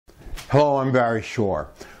Hello, I'm Barry Shore.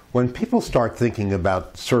 When people start thinking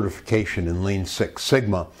about certification in Lean Six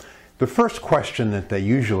Sigma, the first question that they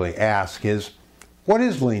usually ask is, what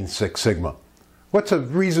is Lean Six Sigma? What's a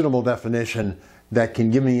reasonable definition that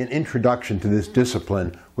can give me an introduction to this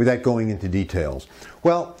discipline without going into details?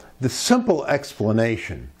 Well, the simple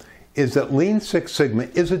explanation is that Lean Six Sigma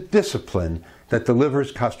is a discipline that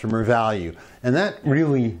delivers customer value. And that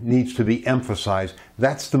really needs to be emphasized.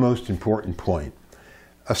 That's the most important point.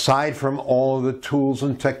 Aside from all of the tools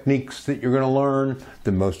and techniques that you're going to learn,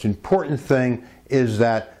 the most important thing is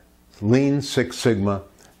that Lean Six Sigma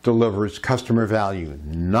delivers customer value,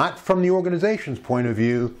 not from the organization's point of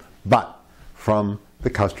view, but from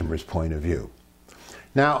the customer's point of view.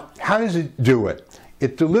 Now, how does it do it?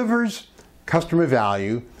 It delivers customer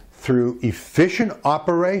value through efficient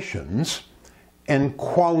operations and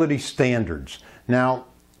quality standards. Now,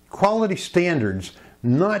 quality standards,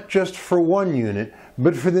 not just for one unit,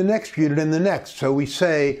 but for the next unit and the next. So we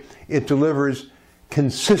say it delivers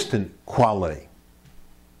consistent quality.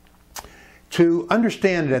 To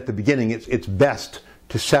understand it at the beginning, it's best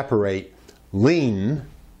to separate Lean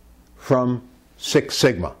from Six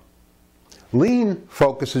Sigma. Lean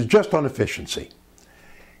focuses just on efficiency.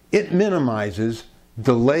 It minimizes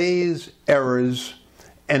delays, errors,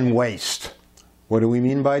 and waste. What do we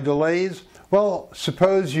mean by delays? Well,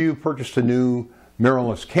 suppose you purchased a new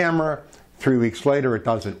mirrorless camera, 3 weeks later it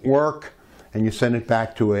doesn't work, and you send it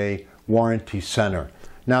back to a warranty center.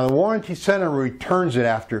 Now the warranty center returns it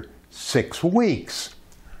after 6 weeks.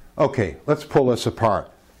 Okay, let's pull this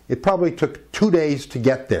apart. It probably took 2 days to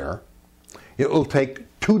get there. It will take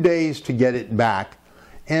 2 days to get it back,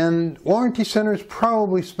 and warranty centers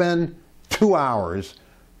probably spend 2 hours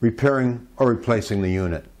repairing or replacing the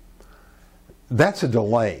unit. That's a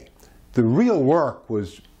delay. The real work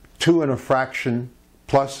was 2 and a fraction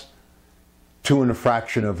plus 2 and a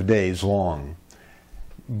fraction of days long.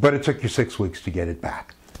 But it took you 6 weeks to get it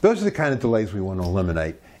back. Those are the kind of delays we want to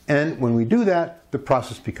eliminate. And when we do that, the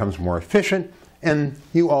process becomes more efficient, and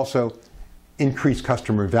you also increase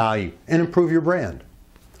customer value and improve your brand.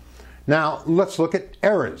 Now, let's look at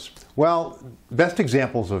errors. Well, best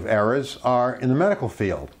examples of errors are in the medical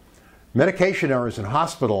field. Medication errors in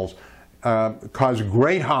hospitals cause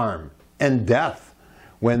great harm and death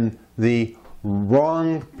when the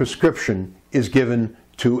wrong prescription is given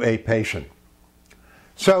to a patient.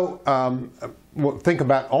 So think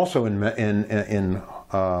about also in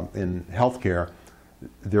healthcare,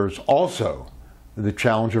 there's also the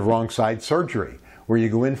challenge of wrong side surgery, where you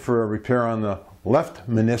go in for a repair on the left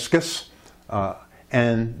meniscus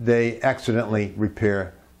and they accidentally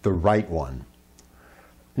repair the right one.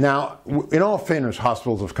 Now, in all fairness,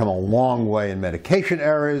 hospitals have come a long way, and medication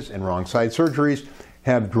errors and wrong side surgeries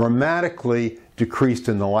have dramatically decreased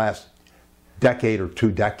in the last decade or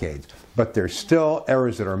 2 decades. But there's still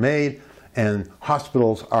errors that are made, and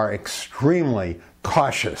hospitals are extremely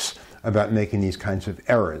cautious about making these kinds of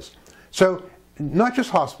errors. So, not just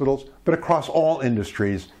hospitals, but across all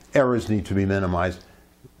industries, errors need to be minimized.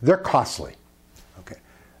 They're costly. Okay.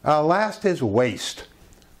 Last is waste.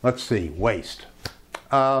 Let's see, waste.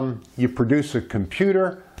 You produce a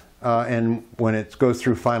computer, and when it goes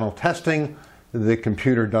through final testing, the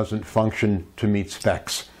computer doesn't function to meet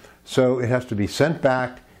specs. So it has to be sent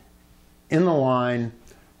back in the line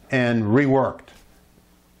and reworked.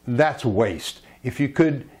 That's waste. If you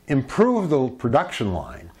could improve the production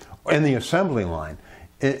line and the assembly line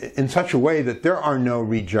in such a way that there are no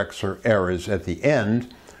rejects or errors at the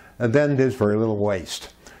end, then there's very little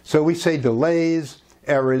waste. So we say delays,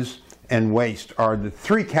 errors, and waste are the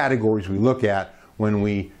 3 categories we look at when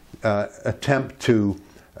we attempt to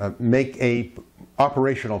make a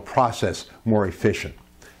operational process more efficient.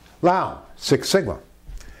 Now, Six Sigma.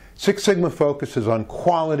 Six Sigma focuses on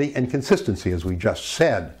quality and consistency, as we just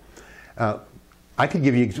said. I could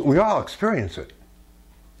give you, we all experience it.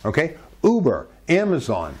 Okay? Uber,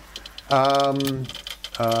 Amazon,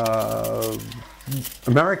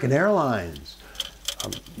 American Airlines,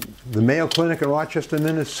 the Mayo Clinic in Rochester,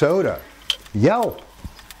 Minnesota, Yelp,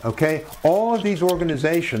 okay? All of these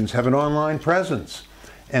organizations have an online presence.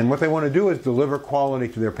 And what they want to do is deliver quality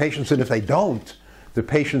to their patients. And if they don't, the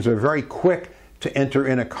patients are very quick to enter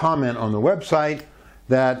in a comment on the website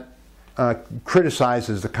that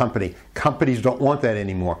criticizes the company. Companies don't want that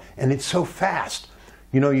anymore. And it's so fast.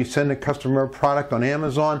 You know, you send a customer a product on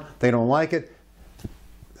Amazon, they don't like it,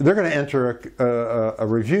 they're going to enter a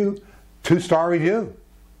review, 2-star review,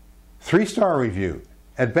 3-star review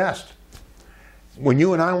at best. When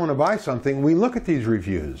you and I want to buy something, we look at these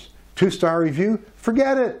reviews. 2-star review,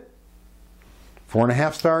 forget it.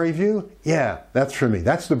 4.5-star review, yeah, that's for me.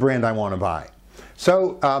 That's the brand I want to buy.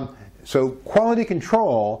 So So quality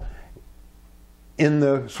control in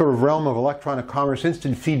the sort of realm of electronic commerce,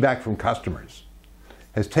 instant feedback from customers,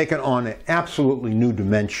 has taken on an absolutely new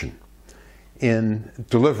dimension in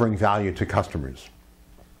delivering value to customers.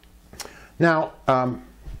 Now,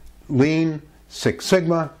 Lean, Six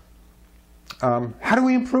Sigma, how do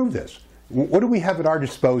we improve this? What do we have at our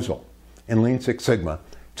disposal in Lean Six Sigma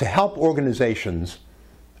to help organizations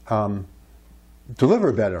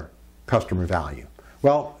deliver better customer value?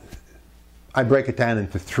 Well, I break it down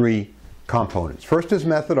into three components. First is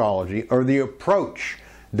methodology, or the approach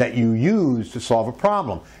that you use to solve a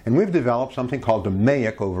problem. And we've developed something called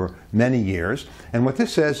DMAIC over many years. And what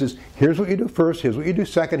this says is, here's what you do first, here's what you do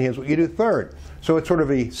second, here's what you do third. So it's sort of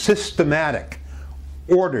a systematic,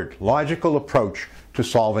 ordered, logical approach to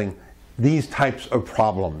solving these types of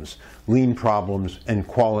problems, lean problems and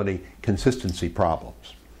quality consistency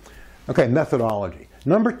problems. Okay, methodology.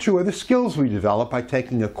 Number two are the skills we develop by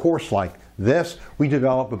taking a course like this. We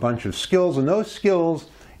develop a bunch of skills, and those skills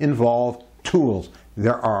involve tools.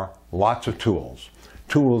 There are lots of tools.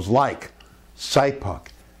 Tools like SciPuck,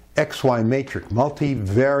 XY matrix,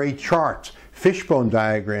 multivariate charts, fishbone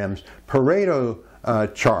diagrams, Pareto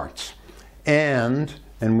charts, and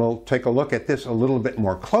we'll take a look at this a little bit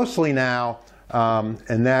more closely now,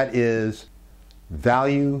 and that is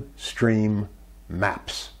value stream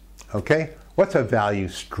maps. Okay? What's a value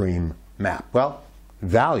stream map? Well,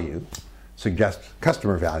 value suggests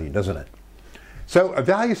customer value, doesn't it? So a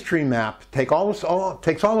value stream map takes all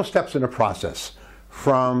the steps in a process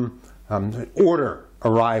from order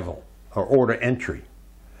arrival or order entry.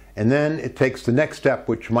 And then it takes the next step,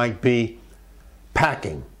 which might be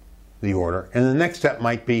packing the order, and the next step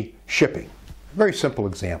might be shipping. Very simple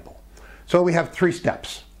example. So we have three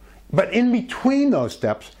steps. But in between those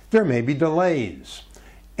steps, there may be delays.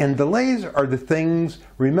 And delays are the things,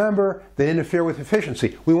 remember, that interfere with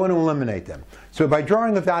efficiency. We want to eliminate them. So by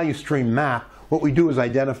drawing a value stream map, what we do is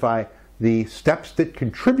identify the steps that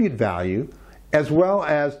contribute value, as well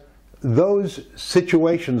as those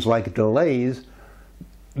situations like delays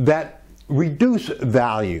that reduce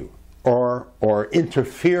value or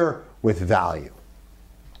interfere with value.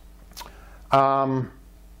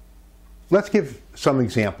 Let's give some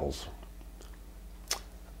examples.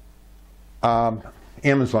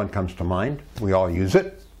 Amazon comes to mind. We all use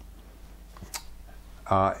it.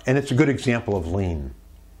 And it's a good example of lean.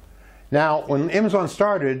 Now, when Amazon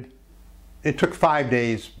started, it took 5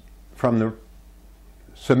 days from the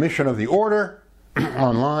submission of the order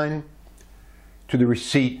online to the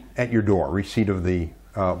receipt at your door, receipt of the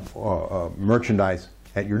merchandise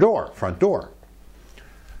at your door, front door.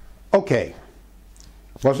 Okay,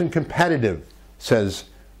 wasn't competitive, says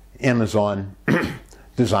Amazon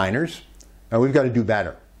designers. Now we've got to do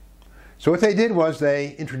better. So what they did was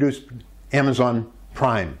they introduced Amazon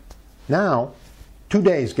Prime. Now, 2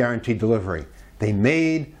 days guaranteed delivery. They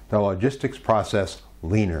made the logistics process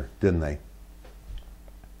leaner, didn't they?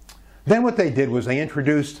 Then what they did was they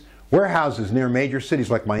introduced warehouses near major cities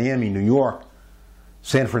like Miami, New York,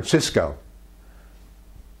 San Francisco.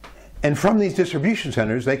 And from these distribution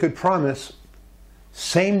centers, they could promise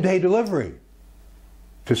same-day delivery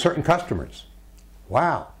to certain customers.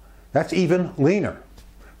 Wow, that's even leaner.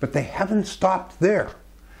 But they haven't stopped there.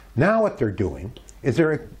 Now what they're doing is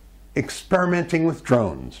they're experimenting with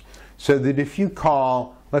drones, so that if you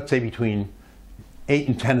call, let's say between 8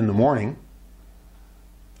 and 10 in the morning,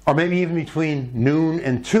 or maybe even between noon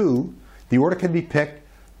and 2, the order can be picked,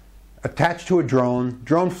 attached to a drone,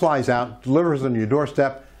 drone flies out, delivers on your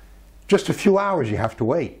doorstep. Just a few hours you have to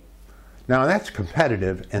wait. Now that's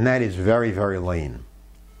competitive, and that is very, very lean.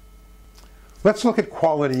 Let's look at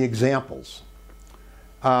quality examples.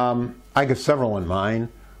 I got several in mind.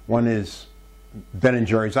 One is Ben &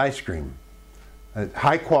 Jerry's ice cream.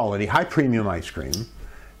 High quality, high premium ice cream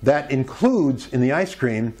that includes in the ice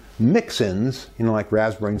cream mix-ins, you know, like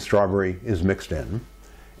raspberry and strawberry is mixed in,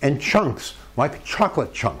 and chunks, like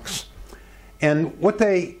chocolate chunks. And what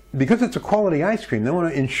because it's a quality ice cream, they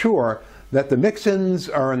want to ensure that the mix-ins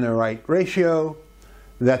are in the right ratio,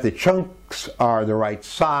 that the chunks are the right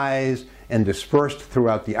size and dispersed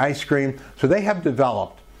throughout the ice cream. So they have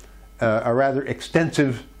developed a rather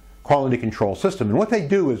extensive quality control system. And what they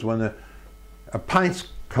do is when the pints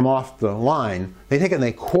come off the line, they take it and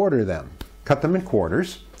they quarter them, cut them in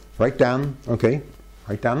quarters, right down, okay,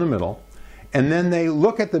 right down the middle. And then they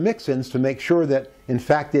look at the mix-ins to make sure that, in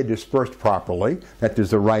fact, they're dispersed properly, that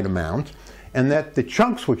there's the right amount, and that the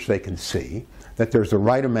chunks which they can see, that there's the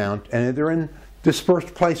right amount, and they're in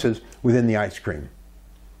dispersed places within the ice cream.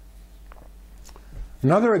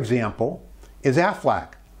 Another example is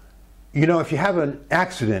Aflac. You know, if you have an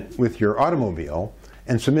accident with your automobile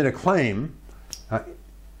and submit a claim,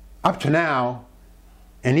 up to now,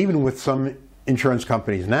 and even with some insurance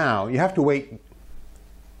companies now, you have to wait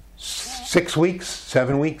 6 weeks,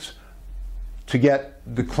 7 weeks to get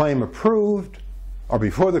the claim approved, or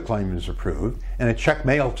before the claim is approved, and a check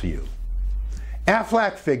mailed to you.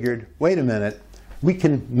 Aflac figured, wait a minute, we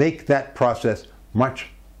can make that process much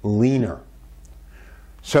leaner.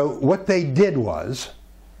 So what they did was,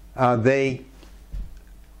 they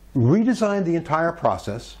redesigned the entire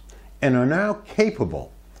process and are now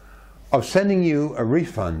capable of sending you a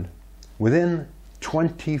refund within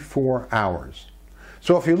 24 hours.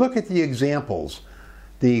 So if you look at the examples,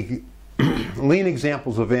 the lean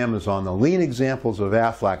examples of Amazon, the lean examples of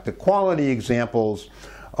Aflac, the quality examples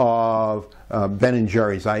of Ben &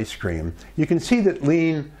 Jerry's ice cream, you can see that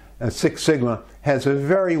Lean Six Sigma has a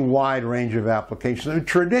very wide range of applications. And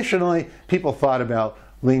traditionally, people thought about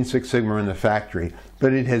Lean Six Sigma in the factory,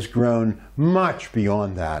 but it has grown much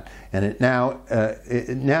beyond that, and it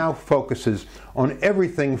now focuses on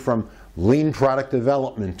everything from lean product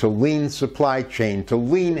development, to lean supply chain, to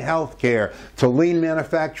lean healthcare, to lean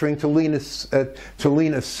manufacturing, to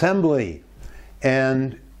lean assembly,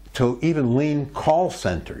 and to even lean call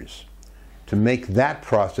centers to make that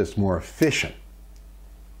process more efficient.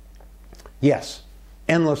 Yes,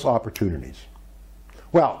 endless opportunities.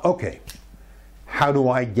 Well, okay, how do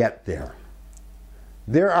I get there?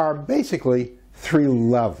 There are basically 3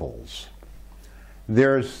 levels.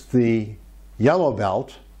 There's the yellow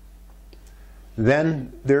belt,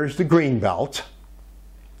 then there's the green belt,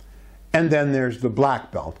 and then there's the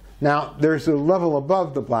black belt. Now, there's a level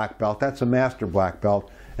above the black belt, that's a master black belt,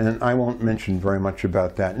 and I won't mention very much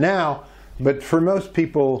about that now, but for most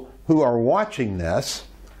people who are watching this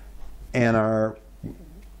and are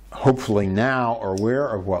hopefully now aware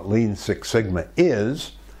of what Lean Six Sigma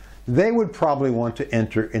is, they would probably want to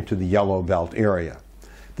enter into the yellow belt area.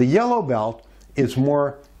 The yellow belt is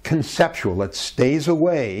more conceptual. It stays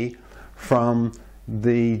away from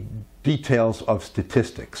the details of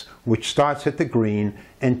statistics, which starts at the green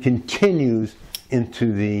and continues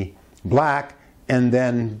into the black, and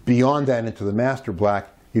then beyond that into the master black,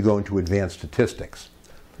 you go into advanced statistics.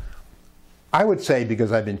 I would say,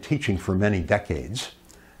 because I've been teaching for many decades,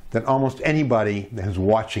 that almost anybody that is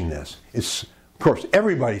watching this is, of course,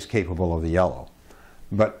 everybody's capable of the yellow,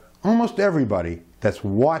 but almost everybody that's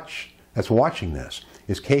watching this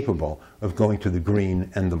is capable of going to the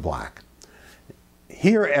green and the black.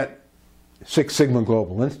 Here at Six Sigma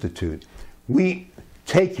Global Institute, we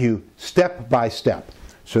take you step by step.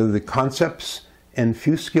 So the concepts and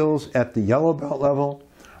few skills at the yellow belt level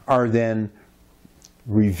are then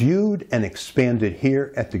reviewed and expanded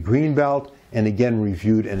here at the green belt, and again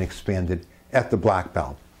reviewed and expanded at the black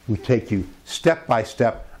belt. We take you step by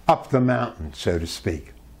step up the mountain, so to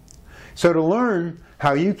speak. So to learn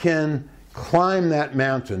how you can climb that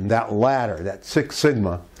mountain, that ladder, that Six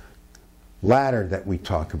Sigma ladder that we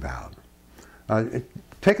talk about,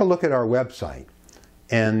 take a look at our website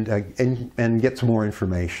and get some more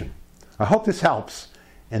information. I hope this helps,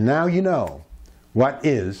 and now you know what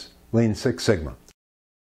is Lean Six Sigma.